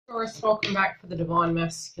Taurus, welcome back for the Divine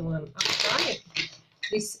Masculine update.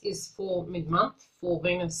 This is for mid-month for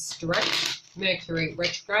Venus direct, Mercury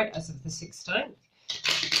retrograde as of the 16th.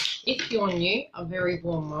 If you're new, a very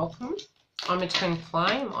warm welcome. I'm a twin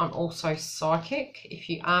flame. I'm also psychic. If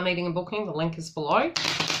you are needing a booking, the link is below.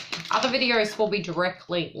 Other videos will be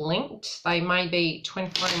directly linked. They may be twin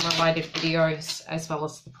flame related videos as well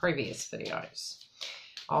as the previous videos.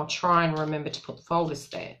 I'll try and remember to put the folders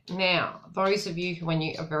there. Now, those of you who are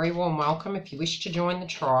new, a very warm welcome. If you wish to join the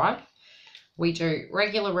tribe, we do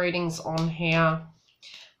regular readings on here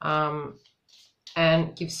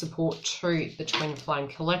and give support to the Twin Flame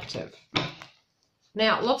Collective.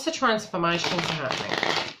 Now, lots of transformations are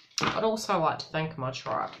happening. I'd also like to thank my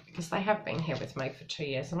tribe because they have been here with me for 2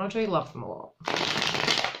 years and I do love them a lot.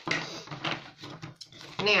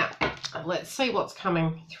 Now, let's see what's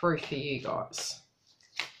coming through for you guys.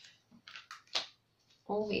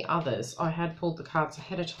 All the others, I had pulled the cards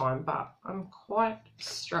ahead of time, but I'm quite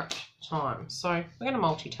strapped for time. So we're going to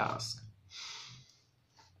multitask.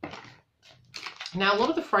 Now, a lot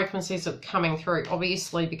of the frequencies are coming through,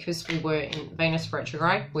 obviously, because we were in Venus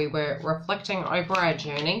retrograde. We were reflecting over our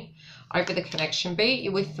journey, over the connection. Be it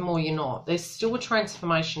you're with them or you're not. There's still a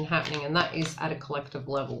transformation happening, and that is at a collective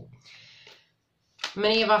level.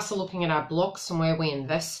 Many of us are looking at our blocks and where we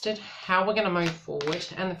invested, how we're going to move forward,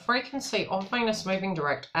 and the frequency of Venus moving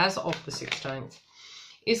direct as of the 16th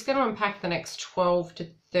is going to impact the next 12 to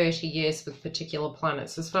 30 years with particular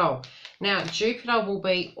planets as well. Now, Jupiter will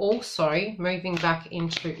be also moving back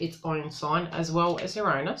into its own sign as well as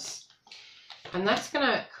Uranus, and that's going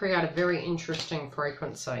to create a very interesting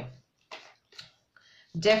frequency.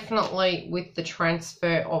 Definitely with the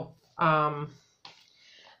transfer of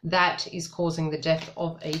that is causing the death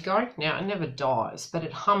of ego. Now, it never dies, but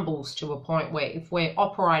it humbles to a point where if we're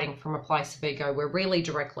operating from a place of ego, we're really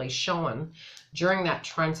directly shown during that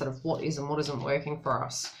transit of what is and what isn't working for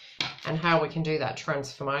us and how we can do that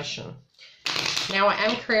transformation. Now, I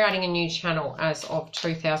am creating a new channel as of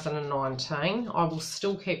 2019. I will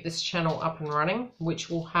still keep this channel up and running, which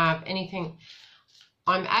will have anything.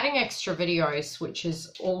 I'm adding extra videos, which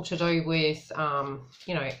is all to do with,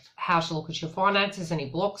 you know, how to look at your finances, any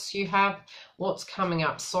blocks you have, what's coming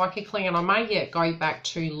up psychically. And I may yet go back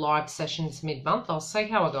to live sessions mid-month. I'll see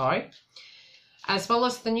how I go. As well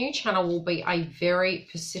as the new channel will be a very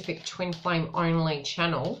Pacific twin flame only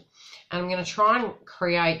channel. And I'm going to try and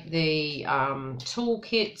create the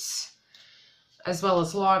toolkits as well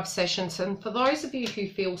as live sessions. And for those of you who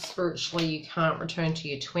feel spiritually you can't return to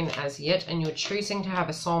your twin as yet and you're choosing to have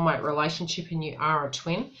a soulmate relationship and you are a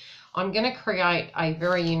twin, I'm going to create a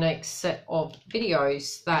very unique set of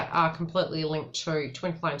videos that are completely linked to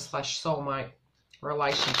twin flame / soulmate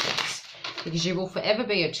relationships, because you will forever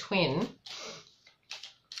be a twin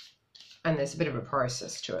and there's a bit of a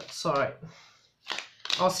process to it. So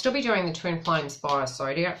I'll still be doing the twin flames by a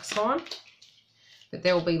zodiac sign, but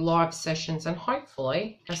there will be live sessions and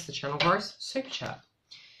hopefully, as the channel grows, super chat.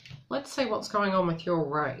 Let's see what's going on with your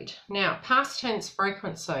read. Now, past tense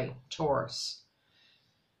frequency, Taurus.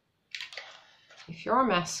 If you're a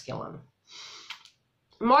masculine,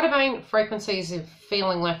 it might have been frequencies of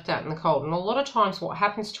feeling left out in the cold. And a lot of times what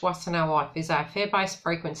happens to us in our life is our fear-based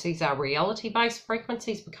frequencies, our reality-based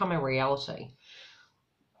frequencies become a reality.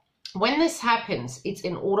 When this happens, it's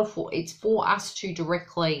for us to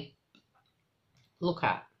directly look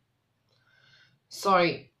at.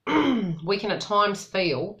 So we can at times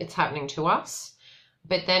feel it's happening to us,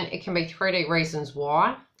 but then it can be 3D reasons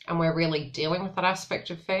why, and we're really dealing with that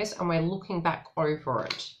aspect of affairs and we're looking back over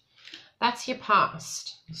it. That's your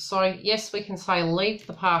past. So yes, we can say leave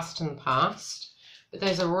the past in the past, but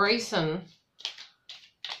there's a reason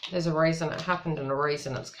it happened and a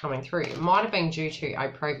reason it's coming through. It might have been due to a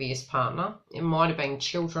previous partner. It might have been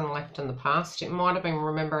children left in the past. It might have been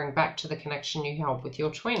remembering back to the connection you held with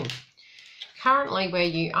your twin. Currently, where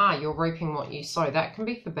you are, you're reaping what you sow. That can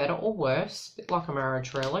be for better or worse, a bit like a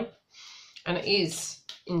marriage, really. And it is,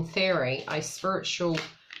 in theory, a spiritual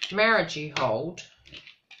marriage you hold.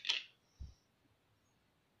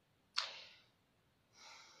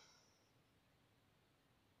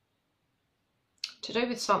 To do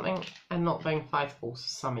with something and not being faithful to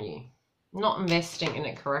some of you, not investing in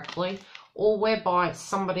it correctly, or whereby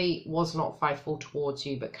somebody was not faithful towards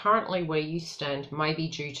you, but currently where you stand may be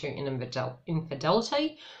due to an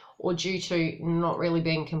infidelity or due to not really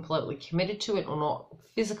being completely committed to it or not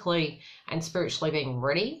physically and spiritually being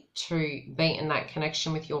ready to be in that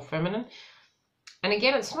connection with your feminine. And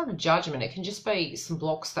again, it's not a judgment. It can just be some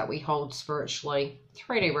blocks that we hold spiritually,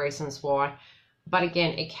 3D reasons why. But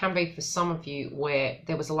again, it can be for some of you where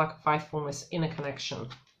there was a lack of faithfulness in a connection.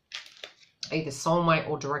 either soulmate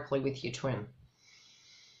or directly with your twin.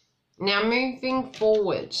 Now, moving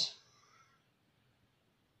forward,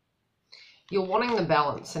 you're wanting the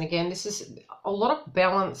balance. And again, this is a lot of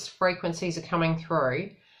balanced frequencies are coming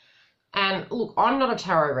through. And look, I'm not a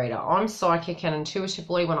tarot reader. I'm psychic, and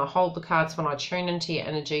intuitively, when I hold the cards, when I tune into your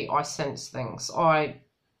energy, I sense things.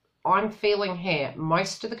 I'm feeling here,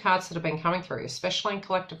 most of the cards that have been coming through, especially in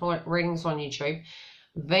collective readings on YouTube,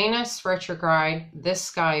 Venus retrograde, the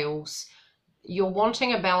scales, you're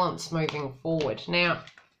wanting a balance moving forward. Now,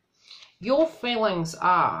 your feelings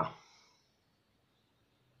are,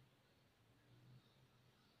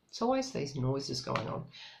 it's always these noises going on,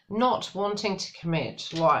 not wanting to commit.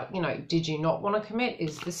 Like, you know, did you not want to commit?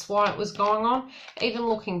 Is this why it was going on? Even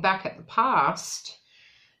looking back at the past,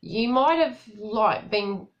 you might have like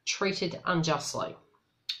been treated unjustly,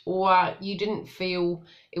 or you didn't feel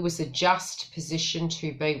it was a just position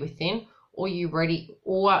to be within, or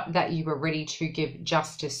that you were ready to give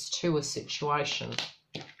justice to a situation.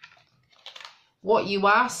 What you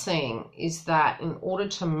are seeing is that in order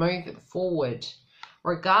to move it forward,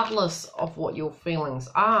 regardless of what your feelings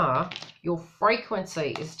are, your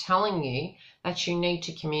frequency is telling you that you need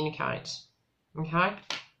to communicate, okay?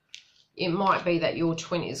 It might be that your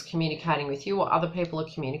twin is communicating with you, or other people are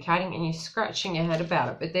communicating, and you're scratching your head about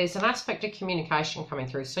it. But there's an aspect of communication coming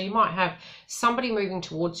through. So you might have somebody moving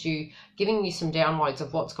towards you, giving you some downloads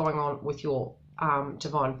of what's going on with your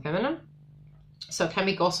divine feminine. So it can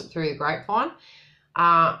be gossip through the grapevine.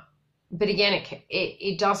 But again,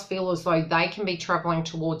 it does feel as though they can be traveling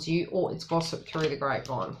towards you, or it's gossip through the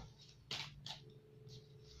grapevine.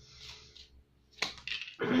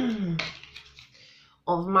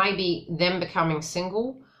 Of maybe them becoming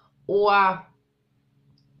single, or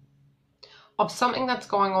of something that's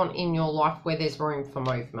going on in your life where there's room for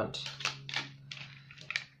movement.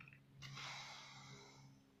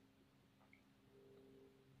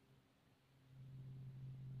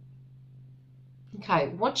 Okay,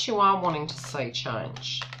 what you are wanting to see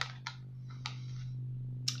change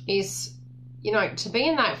is, you know, to be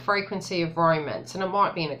in that frequency of romance, and it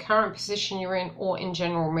might be in a current position you're in, or in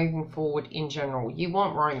general, moving forward in general. You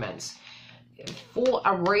want romance. For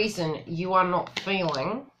a reason, you are not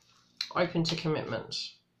feeling open to commitment,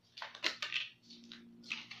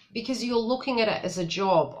 because you're looking at it as a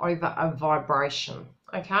job over a vibration,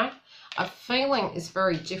 okay? A feeling is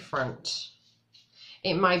very different.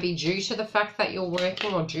 It may be due to the fact that you're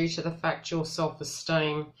working, or due to the fact your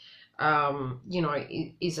self-esteem, you know,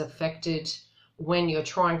 is affected when you're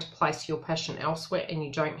trying to place your passion elsewhere and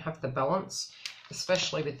you don't have the balance,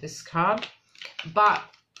 especially with this card. But,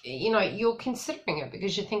 you know, you're considering it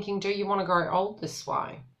because you're thinking, do you want to grow old this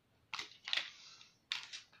way?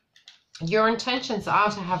 Your intentions are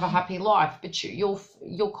to have a happy life, but you're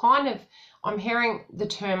kind of, I'm hearing the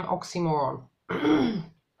term oxymoron.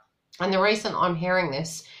 And the reason I'm hearing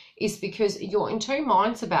this is because you're in two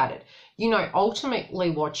minds about it. You know, ultimately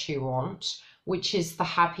what you want, which is the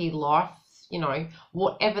happy life, you know,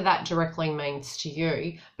 whatever that directly means to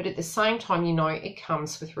you. But at the same time, you know, it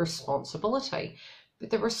comes with responsibility. But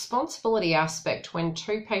the responsibility aspect, when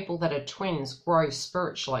two people that are twins grow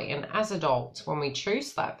spiritually, and as adults, when we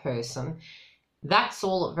choose that person, that's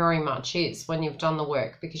all it very much is when you've done the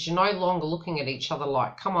work, because you're no longer looking at each other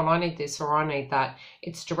like, come on, I need this or I need that.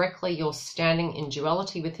 It's directly you're standing in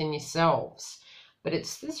duality within yourselves. But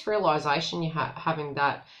it's this realization you're having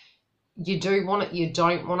that you do want it, you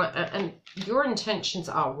don't want it, and your intentions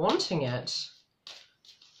are wanting it.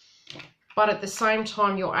 But at the same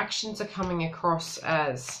time, your actions are coming across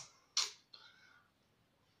as,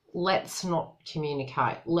 let's not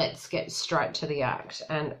communicate, let's get straight to the act.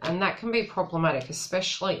 And that can be problematic,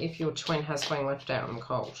 especially if your twin has been left out in the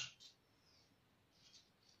cold.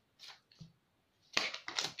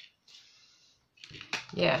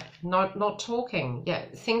 Yeah, not talking. Yeah,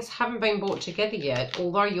 things haven't been brought together yet,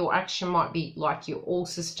 although your action might be like your all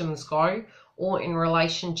systems go, or in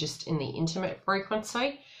relation just in the intimate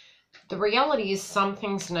frequency. The reality is some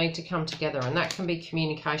things need to come together, and that can be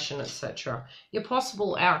communication, etc. Your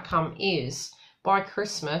possible outcome is, by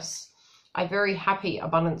Christmas, a very happy,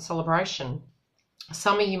 abundant celebration.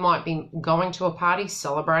 Some of you might be going to a party,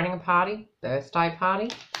 celebrating a party, birthday party.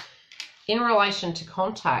 In relation to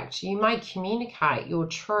contact, you may communicate your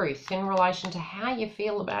truth in relation to how you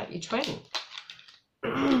feel about your twin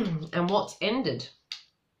and what's ended.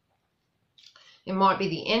 It might be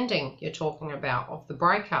the ending you're talking about, of the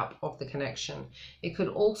breakup of the connection. It could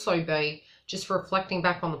also be just reflecting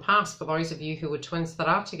back on the past for those of you who are twins that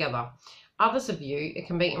are together. Others of you, it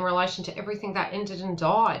can be in relation to everything that ended and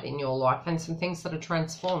died in your life, and some things that are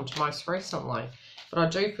transformed most recently. but I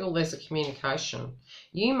do feel there's a communication.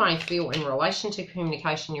 You may feel in relation to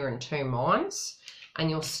communication you're in two minds and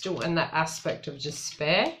you're still in that aspect of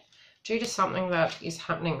despair due to something that is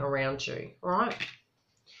happening around you, right?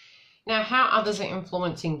 Now, how others are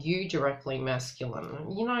influencing you directly,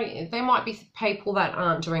 masculine. You know, there might be people that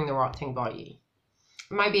aren't doing the right thing by you.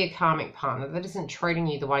 Maybe a karmic partner that isn't treating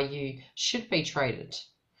you the way you should be treated.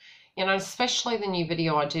 You know, especially the new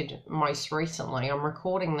video I did most recently. I'm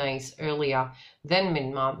recording these earlier than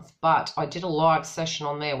mid-month, but I did a live session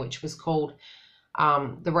on there which was called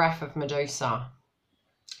The Wrath of Medusa.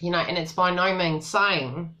 You know, and it's by no means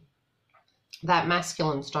saying that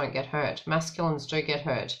masculines don't get hurt. Masculines do get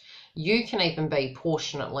hurt. You can even be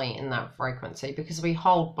portionately in that frequency because we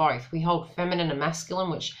hold both. We hold feminine and masculine,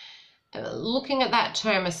 which, looking at that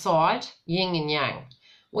term aside, yin and yang.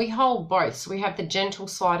 We hold both. So we have the gentle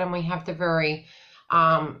side and we have the very,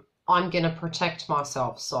 I'm going to protect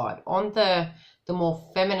myself side. On the more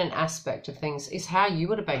feminine aspect of things is how you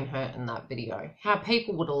would have been hurt in that video, how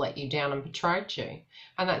people would have let you down and betrayed you.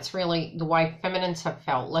 And that's really the way feminines have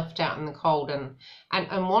felt, left out in the cold and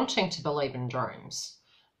wanting to believe in dreams.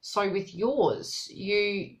 So with yours,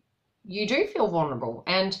 you do feel vulnerable,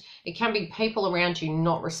 and it can be people around you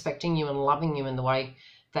not respecting you and loving you in the way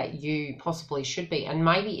that you possibly should be. And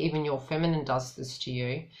maybe even your feminine does this to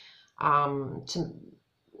you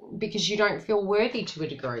because you don't feel worthy to a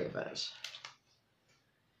degree of it.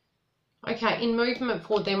 Okay, in movement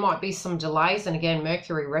forward, there might be some delays. And again,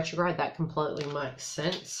 Mercury retrograde, that completely makes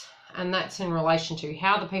sense. And that's in relation to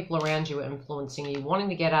how the people around you are influencing you, wanting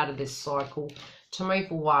to get out of this cycle, to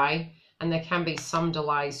move away. And there can be some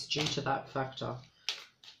delays due to that factor.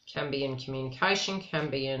 Can be in communication,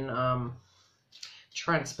 can be in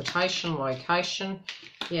transportation, location.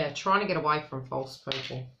 Yeah, trying to get away from false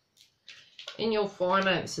people. In your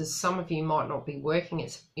finances, some of you might not be working.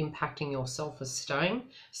 It's impacting your self-esteem.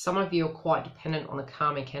 Some of you are quite dependent on a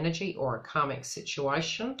karmic energy or a karmic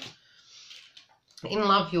situation. In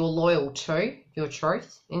love, you're loyal to your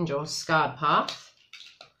truth in your scarred path.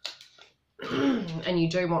 And you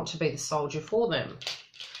do want to be the soldier for them.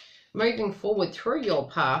 Moving forward through your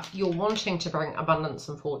path, you're wanting to bring abundance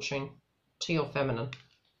and fortune to your feminine.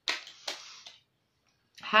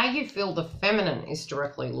 How you feel the feminine is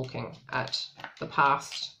directly looking at the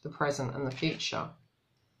past, the present, and the future.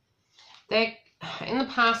 In the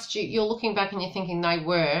past, you're looking back and you're thinking they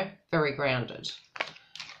were very grounded.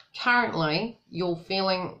 Currently, you're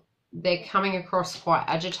feeling they're coming across quite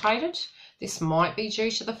agitated. This might be due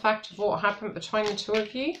to the fact of what happened between the two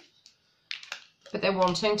of you, but they're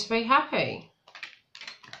wanting to be happy.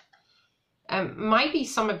 Maybe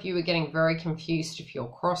some of you are getting very confused if you're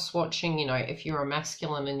cross-watching, you know, if you're a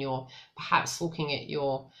masculine and you're perhaps looking at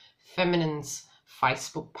your feminine's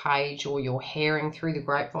Facebook page, or you're hearing through the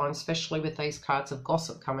grapevine, especially with these cards of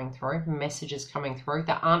gossip coming through, messages coming through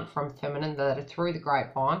that aren't from feminine, that are through the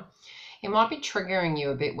grapevine. It might be triggering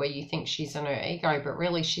you a bit where you think she's in her ego, but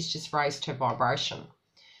really she's just raised her vibration.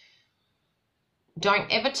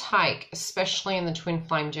 Don't ever take, especially in the twin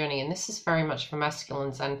flame journey, and this is very much for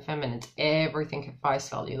masculines and feminines, everything at face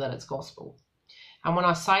value that it's gospel. And when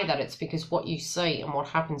I say that, it's because what you see and what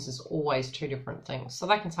happens is always two different things. So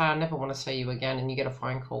they can say, I never want to see you again, and you get a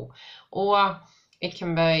phone call. Or it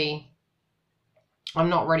can be, I'm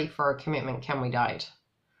not ready for a commitment, can we date?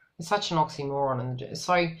 It's such an oxymoron.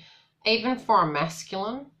 So even for a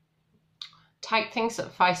masculine, take things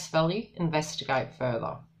at face value, investigate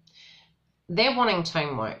further. They're wanting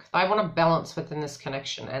teamwork. They want a balance within this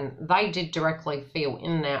connection, and they did directly feel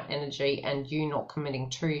in and out energy and you not committing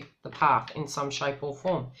to the path in some shape or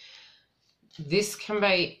form. This can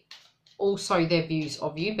be also their views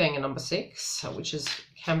of you being a number 6, which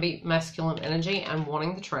can be masculine energy and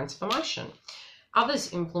wanting the transformation.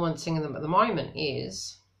 Others influencing them at the moment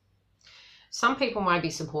is some people may be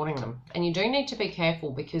supporting them, and you do need to be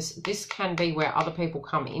careful because this can be where other people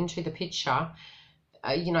come into the picture.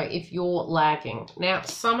 You know, if you're lagging. Now,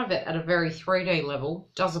 some of it at a very 3D level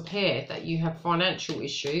does appear that you have financial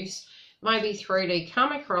issues, maybe 3D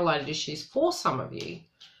karmic related issues for some of you,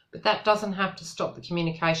 but that doesn't have to stop the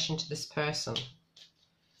communication to this person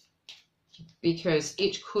because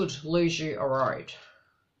it could lose you a road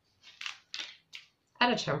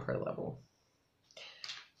at a temporary level.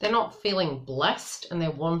 They're not feeling blessed and they're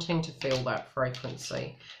wanting to feel that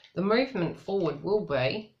frequency. The movement forward will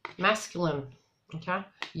be masculine. Okay,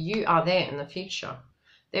 you are there in the future.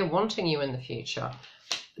 They're wanting you in the future.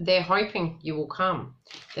 They're hoping you will come.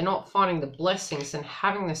 They're not finding the blessings and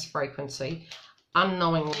having this frequency,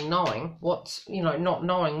 unknowingly knowing what's, you know, not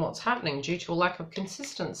knowing what's happening due to a lack of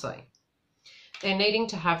consistency. They're needing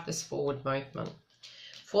to have this forward movement.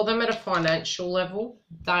 For them at a financial level,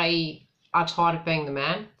 they are tired of being the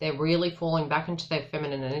man. They're really falling back into their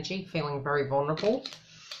feminine energy, feeling very vulnerable.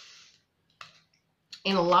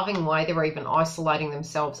 In a loving way, they're even isolating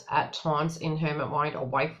themselves at times in hermit mode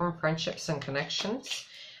away from friendships and connections.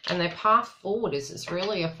 And their path forward is it's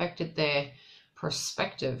really affected their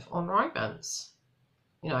perspective on romance.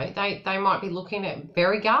 You know, they might be looking at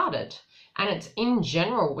very guarded. And it's in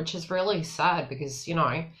general, which is really sad because, you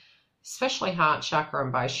know, especially heart chakra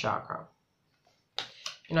and base chakra.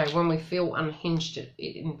 You know, when we feel unhinged, it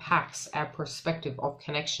impacts our perspective of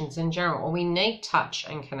connections in general. Or we need touch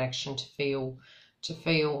and connection to feel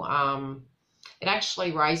it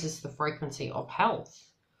actually raises the frequency of health.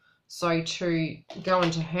 So to go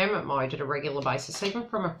into hermit mode at a regular basis, even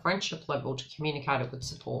from a friendship level, to communicate it with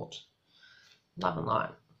support. Love and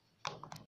light.